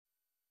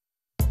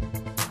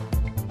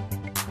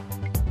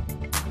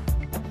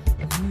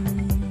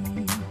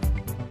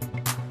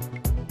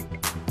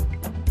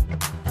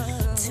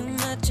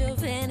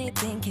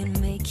anything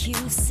can make you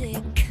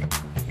sick.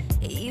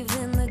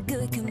 Even the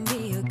good can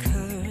be a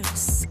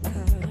curse.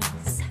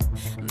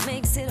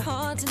 Makes it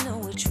hard to know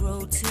which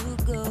road to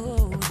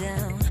go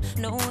down.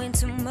 Knowing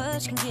too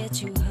much can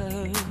get you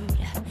hurt.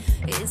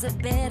 Is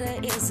it better?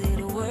 Is it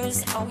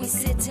worse? Are we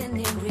sitting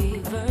in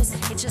reverse?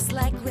 It's just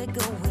like we're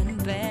going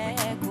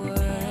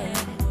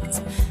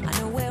backwards. I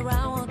know where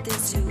I want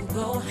this to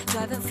go.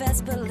 Driving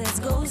fast, but let's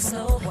go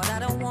slow. What I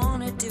don't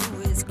wanna do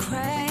is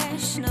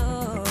crash,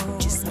 no.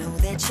 Just know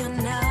that you're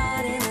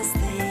not in this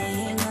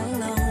thing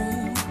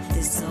alone.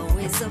 There's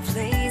always a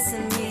place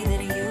in me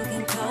that you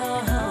can call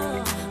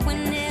home.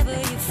 Whenever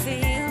you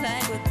feel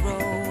like we're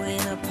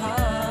growing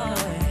apart,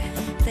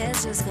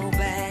 let's just go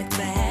back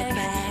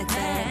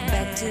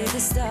to the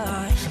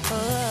start.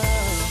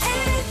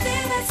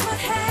 Anything that's worth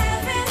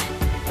having,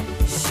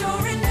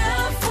 sure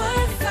enough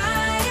worth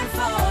fighting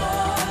for.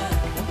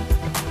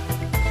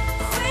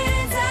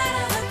 Quitting's out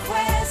of the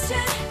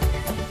question.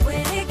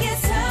 When it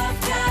gets tough,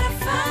 gotta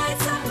find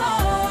some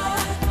more.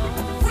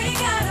 We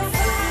gotta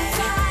fight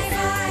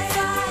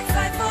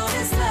for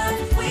this love.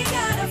 We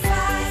gotta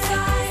fight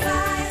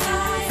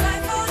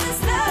for this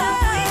love.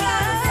 We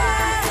gotta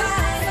fight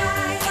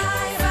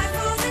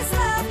for this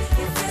love.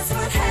 If it's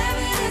worth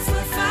having, it's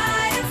worth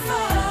fighting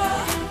for.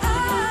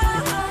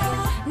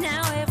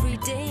 Now every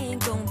day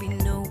ain't gonna be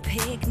no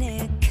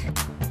picnic.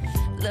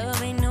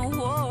 Love ain't no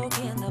walk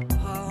in the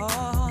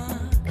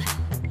park.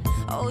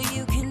 All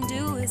you can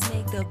do is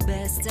make the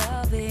best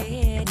of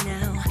it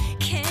now.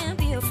 Can't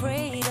be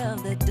afraid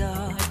of the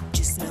dark.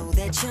 Just know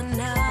that you're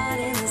not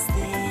in this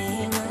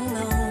thing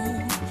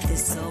alone.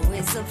 There's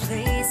always a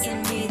place